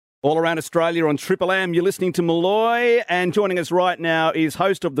All around Australia on Triple M, you're listening to Malloy, and joining us right now is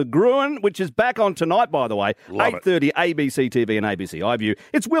host of The Gruen, which is back on tonight, by the way, 8:30 ABC TV and ABC iView.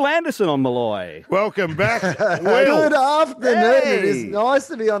 It's Will Anderson on Malloy. Welcome back, Will. Good afternoon. Hey. It is nice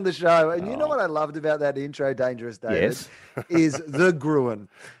to be on the show. And you know what I loved about that intro, Dangerous David? Yes. Is The Gruen.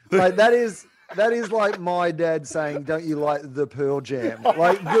 Like, that is like my dad saying, don't you like the Pearl Jam?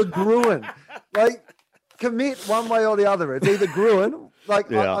 Like, The Gruen. Like, commit one way or the other. It's either Gruen.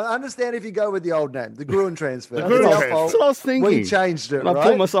 Like, Yeah. I understand if you go with the old name, the Gruen transfer. The It's Gruen our transfer. fault. That's what I was thinking. We changed it, And I right?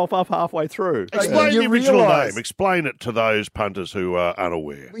 pulled myself up halfway through. Explain You the original realise- name. Explain it to those punters who are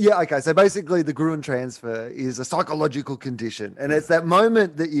unaware. Yeah, okay. So basically, the Gruen transfer is a psychological condition. And it's that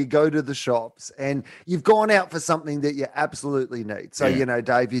moment that you go to the shops and you've gone out for something that you absolutely need. So, you know,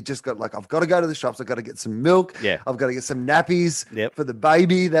 Dave, you just got like, I've got to go to the shops. I've got to get some milk. Yeah. I've got to get some nappies Yep. for the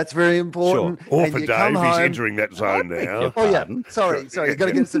baby. That's very important. Or And for you come Dave, he's home- entering that zone now. Oh, yeah. Pardon? Sorry. You've got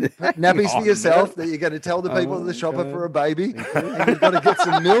to get some nappies for yourself that you're going to tell the people at the shop are for a baby. And you've got to get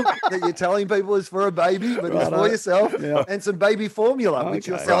some milk that you're telling people is for a baby, but it's for yourself. Yeah. And some baby formula, which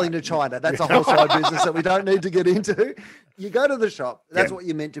you're Okay. selling to China. That's a whole side business that we don't need to get into. You go to the shop. That's what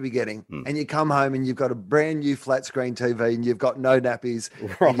you're meant to be getting. And you come home and you've got a brand new flat screen TV and you've got no nappies and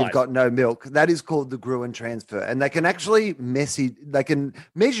you've Right. got no milk. That is called the Gruen transfer. And they can actually they can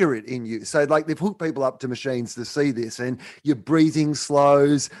measure it in you. So like they've hooked people up to machines to see this, and your breathing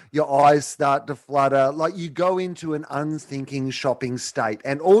slows, your eyes start to flutter. Like you go into an unthinking shopping state.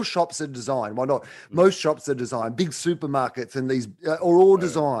 And all shops are designed, well, not most shops are designed, big supermarkets and these are all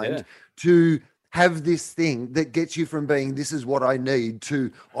designed to have this thing that gets you from being, this is what I need, to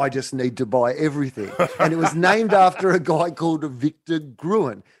I just need to buy everything. And it was named after a guy called Victor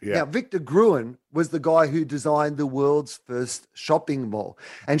Gruen. Yeah. Now, Victor Gruen was the guy who designed the world's first shopping mall.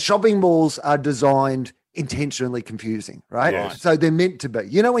 And shopping malls are designed intentionally confusing, right? Yes. So they're meant to be.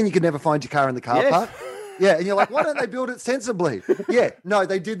 You know when you can never find your car in the car Yes. park? Yeah, and you're like, why don't they build it sensibly? Yeah, no,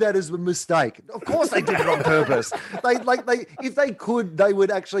 they did that as a mistake. Of course they did it on purpose. If they could, they would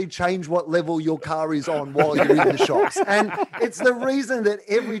actually change what level your car is on while you're in the shops. And it's the reason that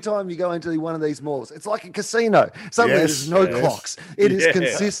every time you go into one of these malls, it's like a casino. Suddenly Yes, there's no yes. clocks. It is Yeah.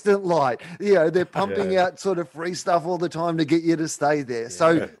 consistent light. You know, they're pumping out sort of free stuff all the time to get you to stay there.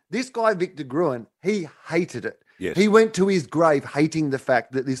 So this guy, Victor Gruen, he hated it. Yes. He went to his grave hating the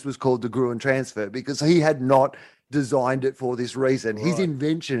fact that this was called the Gruen transfer because he had not designed it for this reason. His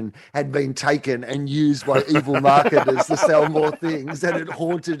invention had been taken and used by evil marketers to sell more things, and it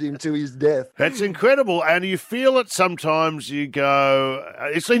haunted him to his death. That's incredible. And you feel it sometimes, you go,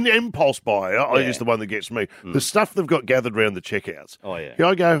 it's an impulse buy. I use the one that gets me. The stuff they've got gathered around the checkouts. Oh, yeah.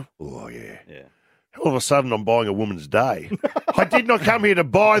 I go, oh, yeah. Yeah. All of a sudden, I'm buying a Woman's Day. I did not come here to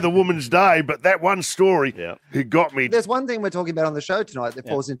buy the Woman's Day, but that one story, it got me. There's one thing we're talking about on the show tonight that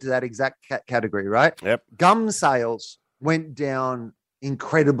falls into that exact category, right? Yep. Gum sales went down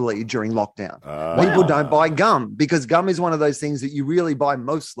incredibly during lockdown. People don't buy gum because gum is one of those things that you really buy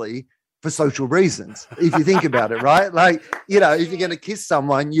mostly for social reasons, if you think about it, right? Like, you know, if you're going to kiss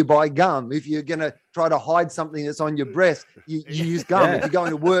someone, you buy gum. If you're going to try to hide something that's on your breast, you use gum. If you're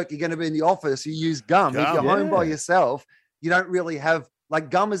going to work, you're going to be in the office, you use gum. If you're home by yourself, you don't really have, like,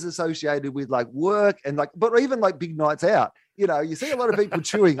 gum is associated with like work and like, but even like big nights out. You know, you see a lot of people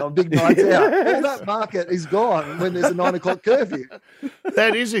chewing on big nights out. All that market is gone when there's a 9 o'clock curfew.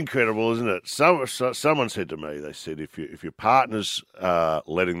 That is incredible, isn't it? Someone said to me, they said, if your partner's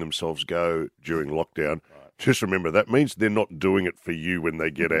letting themselves go during lockdown, just remember that means they're not doing it for you when they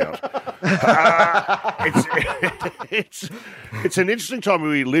get out. It's an interesting time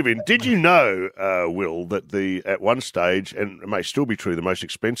we live in. Did you know, Will, that at one stage, and it may still be true, the most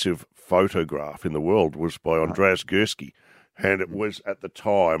expensive photograph in the world was by Andreas Gursky. And it was at the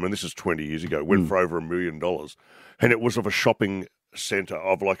time, and this is 20 years ago, went for over $1 million. And it was of a shopping centre,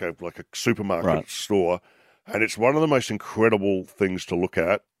 of like a supermarket store. And it's one of the most incredible things to look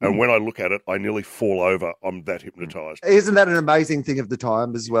at. And when I look at it, I nearly fall over. I'm that hypnotised. Isn't that an amazing thing of the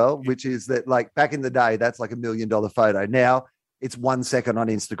time as well? Which is that, like, back in the day, that's like $1 million photo. Now it's 1 second on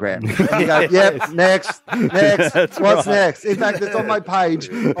Instagram. You go, yep, next. What's next? In fact, it's on my page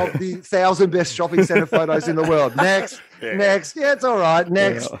of the 1,000 best shopping centre photos in the world. Next. Yeah, it's all right.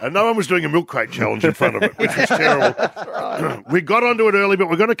 Next. And no one was doing a milk crate challenge in front of it, which was terrible. We got onto it early, but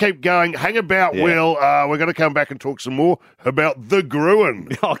we're going to keep going. Hang about, Will. We're going to come back and talk some more about the Gruen.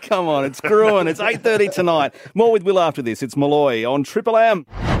 Oh, come on. It's Gruen. It's 8:30 tonight. More with Will after this. It's Malloy on Triple M.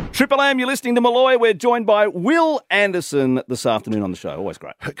 Triple M, you're listening to Malloy. We're joined by Will Anderson this afternoon on the show. Always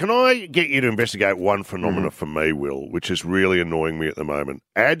great. Can I get you to investigate one phenomena for me, Will, which is really annoying me at the moment?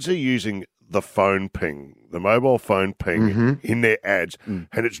 Ads are using the phone ping, the mobile phone ping in their ads, and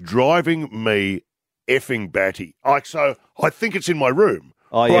it's driving me effing batty. So I think it's in my room.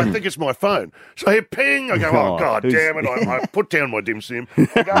 Oh, But yeah. I think it's my phone. So I hit ping. I go, oh, God damn it. I put down my dim sim.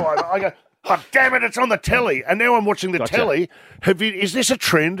 I go, oh, damn it, it's on the telly. And now I'm watching the telly. Is this a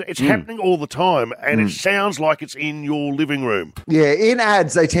trend? It's happening all the time, and it sounds like it's in your living room. Yeah, in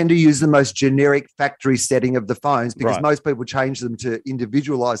ads, they tend to use the most generic factory setting of the phones because most people change them to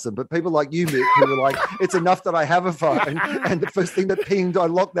individualize them. But people like you, Mick, who are like, it's enough that I have a phone, and the first thing that pinged, I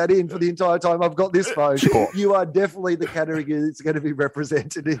lock that in for the entire time I've got this phone. Sure. You are definitely the category that's going to be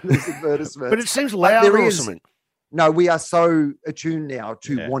represented in this advertisement. But it seems louder or something. No, we are so attuned now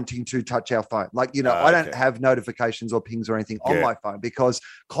to wanting to touch our phone. Like, I don't have notifications or pings or anything on my phone because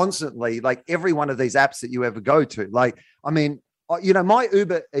constantly, like every one of these apps that you ever go to, like, I mean, my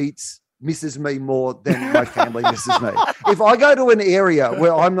Uber Eats misses me more than my family misses me. If I go to an area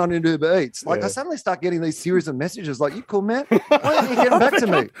where I'm not in Uber Eats, like I suddenly start getting these series of messages like, you cool, man? Why aren't you getting back to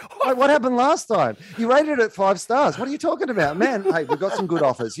me? Like, what happened last time? You rated it 5 stars. What are you talking about? Man, hey, we've got some good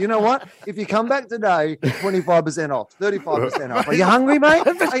offers. You know what? If you come back today, 25% off, 35% off. Are you hungry, mate?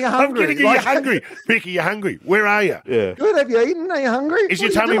 Are you hungry? I'm getting you. You're hungry. Mickey, you're hungry. Where are you? Yeah. Good. Have you eaten? Are you hungry? Is your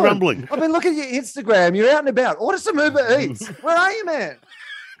tummy rumbling? I've been looking at your Instagram. You're out and about. Order some Uber Eats. Where are you, man?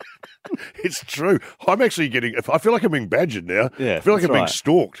 It's true. I'm actually I feel like I'm being badgered now. Yeah, I feel like that's I'm being right.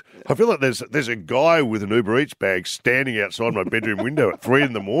 stalked. I feel like there's a guy with an Uber Eats bag standing outside my bedroom window at 3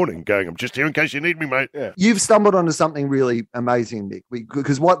 a.m. going, I'm just here in case you need me, mate. Yeah. You've stumbled onto something really amazing, Mick,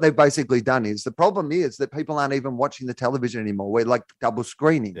 because what they've basically done is the problem is that people aren't even watching the television anymore. We're like double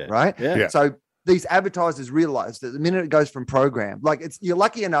screening, right? Yeah. So these advertisers realize that the minute it goes from program, like you're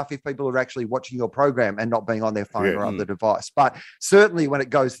lucky enough if people are actually watching your program and not being on their phone or other device. But certainly when it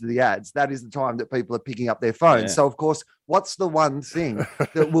goes to the ads, that is the time that people are picking up their phones. Yeah. So of course, what's the one thing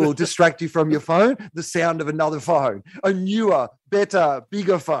that will distract you from your phone? The sound of another phone, a newer, better,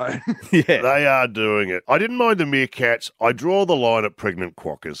 bigger phone. Yeah. They are doing it. I didn't mind the meerkats. I draw the line at pregnant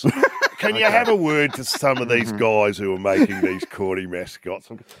quackers. Can you have a word to some of these guys who are making these corny mascots?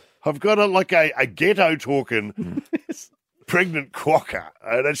 I've got a ghetto talking pregnant quokka,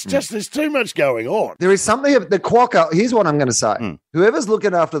 and it's just there's too much going on. There is something the quokka. Here's what I'm going to say. Whoever's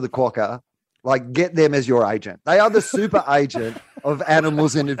looking after the quokka, like get them as your agent. They are the super agent of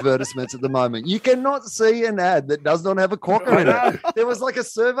animals in advertisements at the moment. You cannot see an ad that does not have a quokka in it. There was like a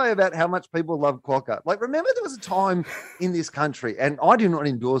survey about how much people love quokka. Like, remember there was a time in this country, and I do not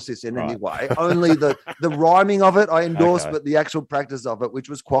endorse this in any way, only the rhyming of it I endorse, but the actual practice of it, which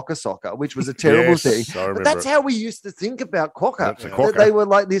was quokka soccer, which was a terrible thing. But that's how we used to think about quokka. That's a quokka. That they were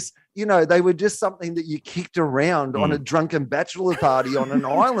like this, they were just something that you kicked around on a drunken bachelor party on an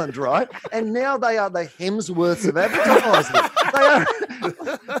island, right? And now they are the Hemsworths of advertising. They are,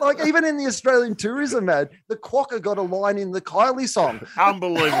 like, even in the Australian tourism ad, the quokka got a line in the Kylie song.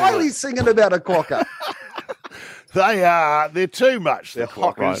 Unbelievable. Kylie's singing about a quokka. They're too much. They're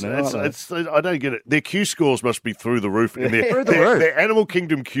hot right now, It's I don't get it. Their Q scores must be through the roof. And Through the roof. Their Animal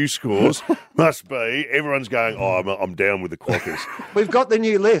Kingdom Q scores must be, everyone's going, I'm down with the quackers. We've got the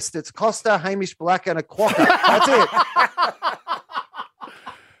new list. It's Costa, Hamish Black, and a quokka. That's it.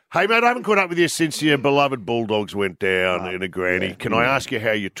 Hey, mate, I haven't caught up with you since your beloved Bulldogs went down in a granny. Can I ask you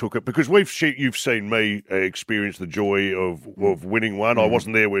how you took it? Because you've seen me experience the joy of winning one. I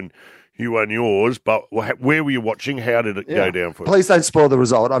wasn't there when you won yours, but where were you watching? How did it go down for you? Please don't spoil the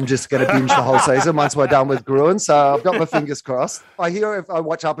result. I'm just going to binge the whole season once we're done with Gruen. So I've got my fingers crossed. I hear if I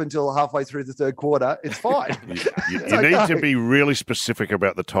watch up until halfway through the third quarter, it's fine. You need to be really specific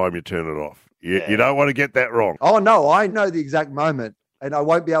about the time you turn it off. You don't want to get that wrong. Oh, no, I know the exact moment. And I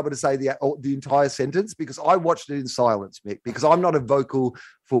won't be able to say the entire sentence because I watched it in silence, Mick, because I'm not a vocal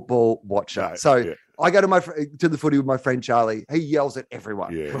football watcher. I go to the footy with my friend Charlie. He yells at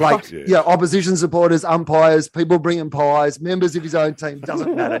everyone. Opposition supporters, umpires, people bringing pies, members of his own team,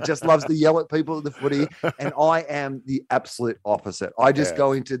 doesn't matter. Just loves to yell at people at the footy. And I am the absolute opposite. I just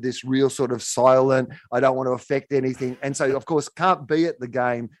go into this real sort of silent, I don't want to affect anything. And so, of course, can't be at the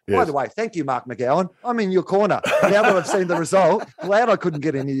game. Yes. By the way, thank you, Mark McGowan. I'm in your corner. Now that I've seen the result, glad I couldn't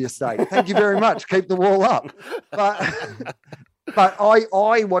get into your state. Thank you very much. Keep the wall up. But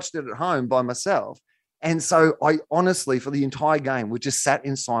I watched it at home by myself. And so I honestly, for the entire game, we just sat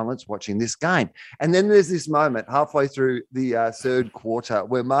in silence watching this game. And then there's this moment halfway through the third quarter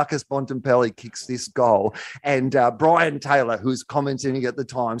where Marcus Bontempelli kicks this goal. And Brian Taylor, who's commenting at the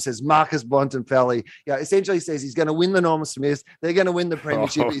time, says Marcus Bontempelli, essentially says he's going to win the Norman Smiths. They're going to win the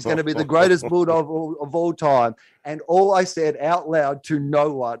premiership. He's going to be the greatest Bulldog of all time. And all I said out loud to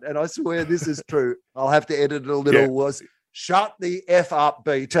no one, and I swear this is true, I'll have to edit it a little, was, shut the F up,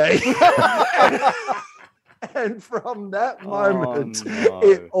 BT. And from that moment,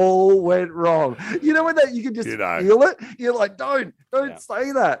 it all went wrong. You know when that you can just feel it? You're like, don't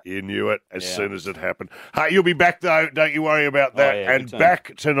say that. You knew it as soon as it happened. Hey, you'll be back, though. Don't you worry about that. And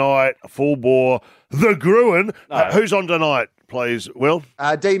back tonight, full bore, The Gruen. Who's on tonight, please, Will?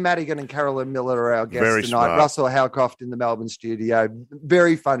 Dee Madigan and Carolyn Miller are our guests Very tonight. smart. Russell Howcroft in the Melbourne studio.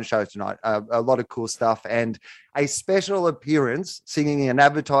 Very fun show tonight. A lot of cool stuff. And a special appearance singing an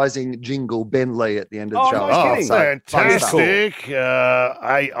advertising jingle, Ben Lee, at the end of the show. No kidding. Fantastic.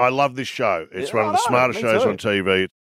 I love this show. It's one of the smartest shows on TV.